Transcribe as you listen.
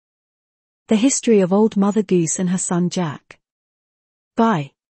The History of Old Mother Goose and Her Son Jack.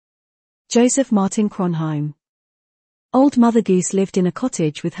 By Joseph Martin Kronheim. Old Mother Goose lived in a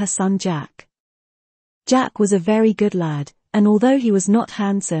cottage with her son Jack. Jack was a very good lad, and although he was not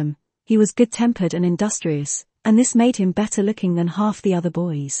handsome, he was good-tempered and industrious, and this made him better looking than half the other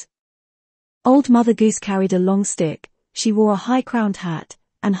boys. Old Mother Goose carried a long stick, she wore a high-crowned hat,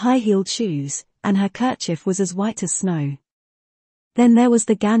 and high-heeled shoes, and her kerchief was as white as snow. Then there was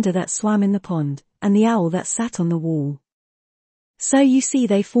the gander that swam in the pond, and the owl that sat on the wall. So you see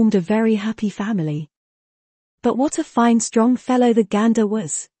they formed a very happy family. But what a fine strong fellow the gander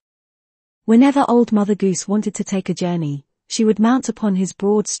was! Whenever Old Mother Goose wanted to take a journey, she would mount upon his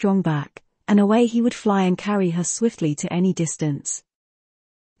broad strong back, and away he would fly and carry her swiftly to any distance.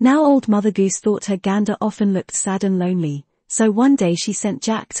 Now Old Mother Goose thought her gander often looked sad and lonely, so one day she sent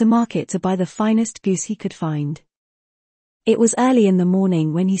Jack to market to buy the finest goose he could find. It was early in the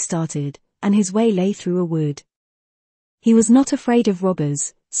morning when he started, and his way lay through a wood. He was not afraid of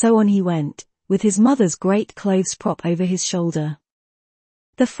robbers, so on he went, with his mother's great clothes prop over his shoulder.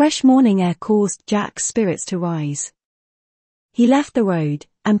 The fresh morning air caused Jack's spirits to rise. He left the road,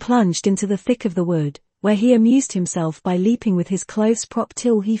 and plunged into the thick of the wood, where he amused himself by leaping with his clothes prop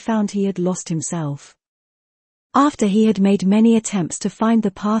till he found he had lost himself. After he had made many attempts to find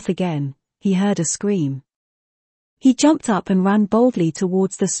the path again, he heard a scream. He jumped up and ran boldly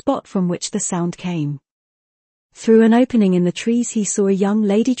towards the spot from which the sound came. Through an opening in the trees he saw a young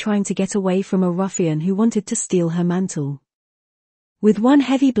lady trying to get away from a ruffian who wanted to steal her mantle. With one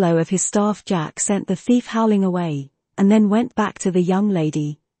heavy blow of his staff Jack sent the thief howling away, and then went back to the young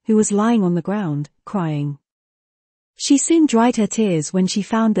lady, who was lying on the ground, crying. She soon dried her tears when she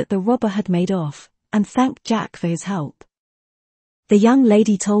found that the robber had made off, and thanked Jack for his help. The young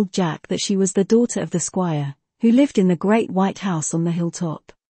lady told Jack that she was the daughter of the squire, who lived in the great white house on the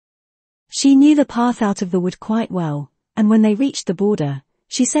hilltop. She knew the path out of the wood quite well, and when they reached the border,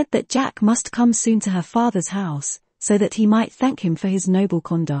 she said that Jack must come soon to her father's house, so that he might thank him for his noble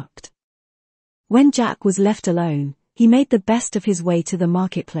conduct. When Jack was left alone, he made the best of his way to the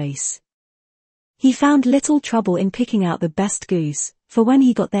marketplace. He found little trouble in picking out the best goose, for when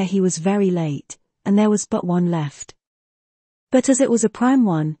he got there he was very late, and there was but one left. But as it was a prime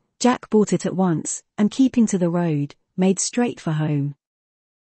one, Jack bought it at once, and keeping to the road, made straight for home.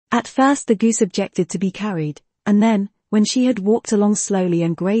 At first the goose objected to be carried, and then, when she had walked along slowly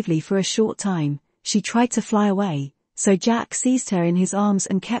and gravely for a short time, she tried to fly away, so Jack seized her in his arms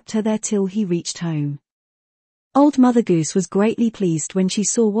and kept her there till he reached home. Old Mother Goose was greatly pleased when she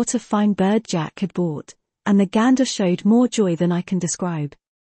saw what a fine bird Jack had bought, and the gander showed more joy than I can describe.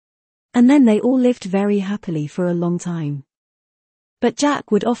 And then they all lived very happily for a long time. But Jack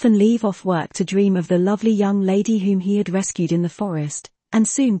would often leave off work to dream of the lovely young lady whom he had rescued in the forest, and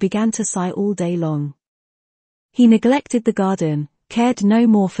soon began to sigh all day long. He neglected the garden, cared no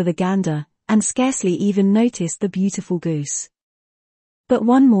more for the gander, and scarcely even noticed the beautiful goose. But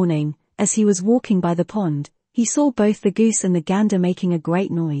one morning, as he was walking by the pond, he saw both the goose and the gander making a great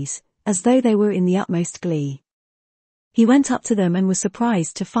noise, as though they were in the utmost glee. He went up to them and was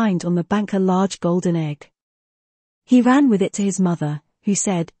surprised to find on the bank a large golden egg. He ran with it to his mother, who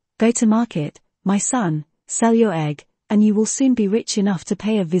said, "Go to market, my son, sell your egg, and you will soon be rich enough to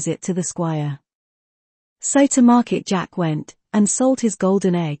pay a visit to the squire." So to market Jack went, and sold his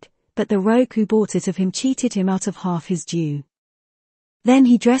golden egg, but the rogue who bought it of him cheated him out of half his due. Then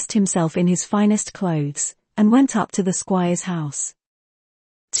he dressed himself in his finest clothes, and went up to the squire's house.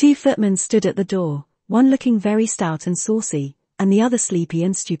 2 footmen stood at the door, one looking very stout and saucy, and the other sleepy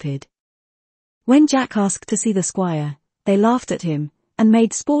and stupid. When Jack asked to see the squire, they laughed at him, and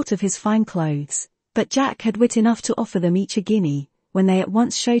made sport of his fine clothes, but Jack had wit enough to offer them each a guinea, when they at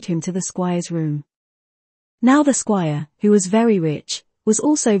once showed him to the squire's room. Now the squire, who was very rich, was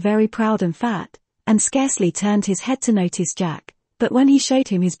also very proud and fat, and scarcely turned his head to notice Jack, but when he showed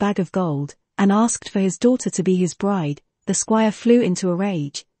him his bag of gold, and asked for his daughter to be his bride, the squire flew into a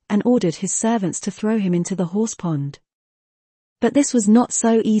rage, and ordered his servants to throw him into the horse pond. But this was not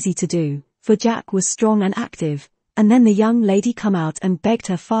so easy to do, for Jack was strong and active, and then the young lady come out and begged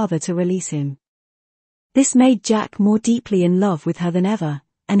her father to release him. This made Jack more deeply in love with her than ever,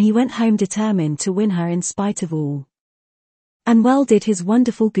 and he went home determined to win her in spite of all. And well did his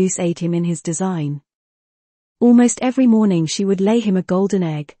wonderful goose aid him in his design. Almost every morning she would lay him a golden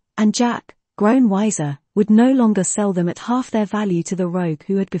egg, and Jack, grown wiser, would no longer sell them at half their value to the rogue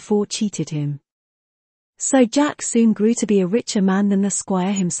who had before cheated him. So Jack soon grew to be a richer man than the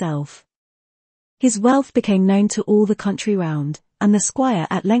squire himself. His wealth became known to all the country round, and the squire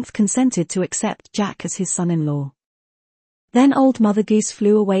at length consented to accept Jack as his son-in-law. Then old Mother Goose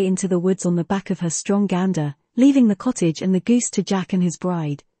flew away into the woods on the back of her strong gander, leaving the cottage and the goose to Jack and his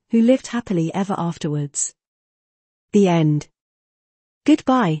bride, who lived happily ever afterwards. The end.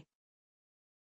 Goodbye.